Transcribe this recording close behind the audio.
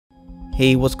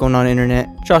Hey, what's going on internet?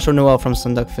 Joshua Noel from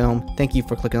Sunduck Film. Thank you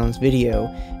for clicking on this video.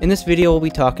 In this video we'll be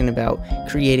talking about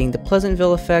creating the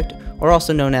Pleasantville Effect, or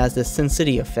also known as the Sin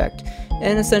City Effect.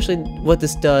 And essentially what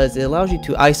this does, it allows you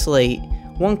to isolate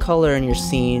one color in your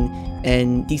scene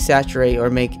and desaturate or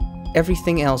make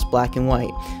everything else black and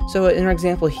white. So in our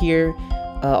example here,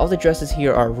 all the dresses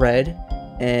here are red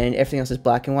and everything else is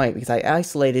black and white because I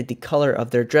isolated the color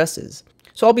of their dresses.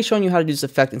 So I'll be showing you how to do this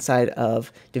effect inside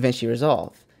of DaVinci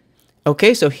Resolve.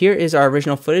 Okay, so here is our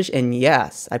original footage, and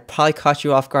yes, I probably caught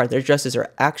you off guard. Their dresses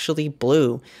are actually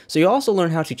blue. So you also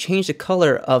learn how to change the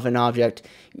color of an object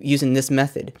using this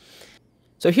method.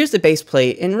 So here's the base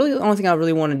plate, and really the only thing I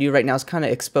really want to do right now is kind of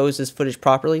expose this footage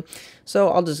properly. So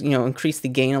I'll just, increase the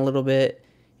gain a little bit,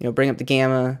 bring up the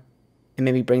gamma, and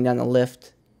maybe bring down the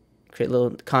lift, create a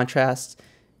little contrast.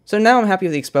 So now I'm happy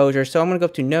with the exposure, so I'm going to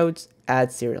go up to Nodes,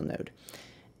 Add Serial Node.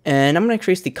 And I'm going to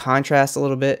increase the contrast a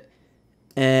little bit,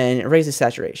 and raise the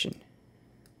saturation.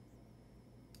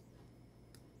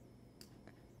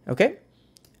 Okay,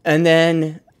 and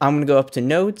then I'm going to go up to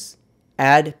Nodes,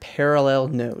 Add Parallel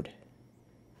Node.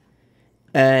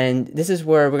 And this is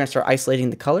where we're going to start isolating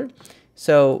the color.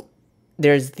 So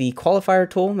there's the qualifier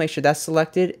tool, make sure that's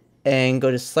selected, and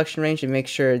go to selection range and make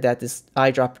sure that this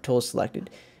eyedropper tool is selected.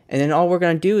 And then all we're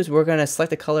going to do is we're going to select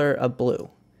the color of blue.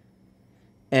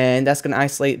 And that's going to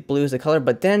isolate blue as a color,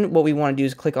 but then what we want to do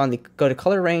is click on the go to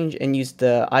color range and use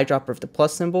the eyedropper of the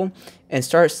plus symbol and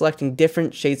start selecting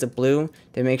different shades of blue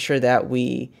to make sure that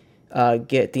we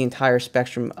get the entire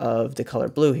spectrum of the color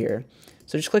blue here.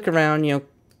 So just click around,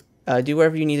 do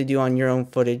whatever you need to do on your own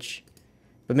footage,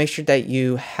 but make sure that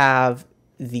you have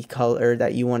the color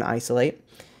that you want to isolate.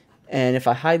 And if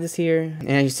I hide this here,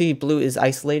 and you see blue is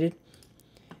isolated.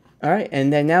 Alright,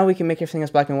 and then now we can make everything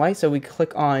else black and white. So we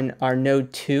click on our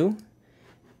node 2,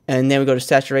 and then we go to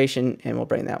saturation, and we'll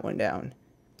bring that one down.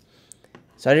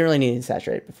 So I didn't really need to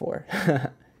saturate before.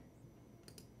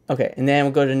 Okay, and then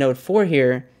we'll go to node 4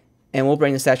 here, and we'll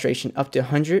bring the saturation up to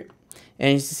 100.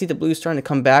 And you see the blue starting to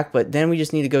come back, but then we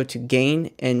just need to go to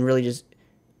gain and really just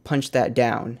punch that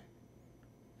down.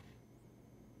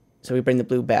 So we bring the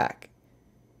blue back.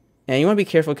 And you want to be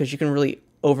careful because you can really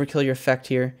overkill your effect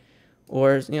here.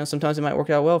 Or, sometimes it might work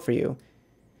out well for you.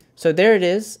 So there it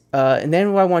is. And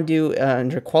then what I want to do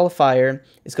under qualifier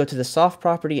is go to the soft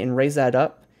property and raise that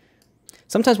up.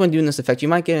 Sometimes when doing this effect, you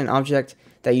might get an object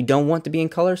that you don't want to be in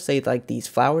color, say like these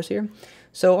flowers here.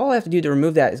 So all I have to do to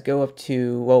remove that is go up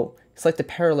to, well, select the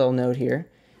parallel node here,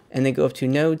 and then go up to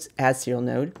Nodes, Add Serial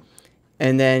Node,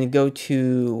 and then go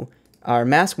to our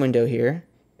mask window here,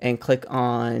 and click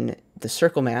on the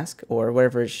circle mask, or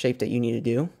whatever shape that you need to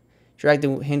do. Drag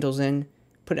the handles in,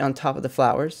 put it on top of the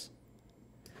flowers.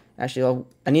 Actually,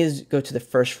 I need to go to the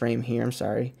first frame here, I'm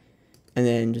sorry. And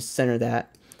then just center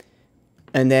that.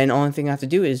 And then only thing I have to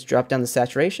do is drop down the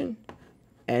saturation,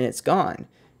 and it's gone.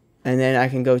 And then I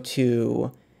can go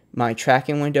to my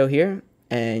tracking window here,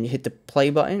 and hit the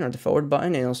play button or the forward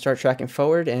button, and it'll start tracking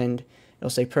forward, and it'll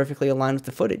stay perfectly aligned with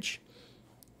the footage.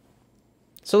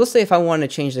 So let's say if I want to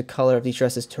change the color of these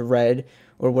dresses to red,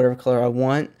 or whatever color I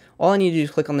want, all I need to do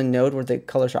is click on the node where the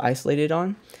colors are isolated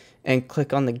on, and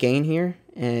click on the gain here,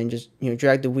 and just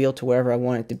drag the wheel to wherever I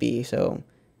want it to be. So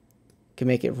I can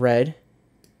make it red,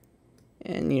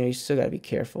 and you still got to be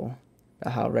careful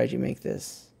about how red you make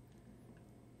this.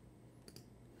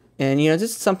 And this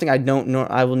is something I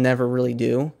will never really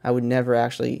do. I would never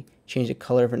actually change the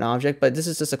color of an object, but this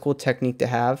is just a cool technique to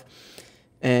have.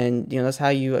 And that's how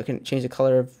you can change the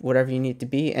color of whatever you need it to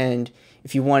be. And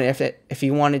if you wanted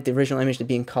the original image to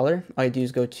be in color, all you do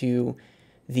is go to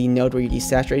the node where you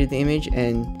desaturated the image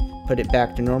and put it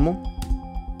back to normal.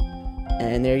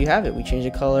 And there you have it. We changed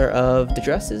the color of the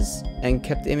dresses and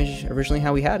kept the image originally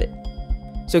how we had it.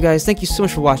 So guys, thank you so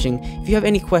much for watching. If you have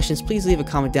any questions, please leave a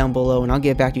comment down below and I'll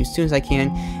get back to you as soon as I can.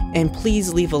 And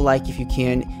please leave a like if you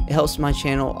can. It helps my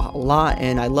channel a lot,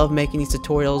 and I love making these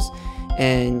tutorials.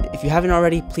 And if you haven't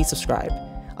already, please subscribe.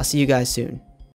 I'll see you guys soon.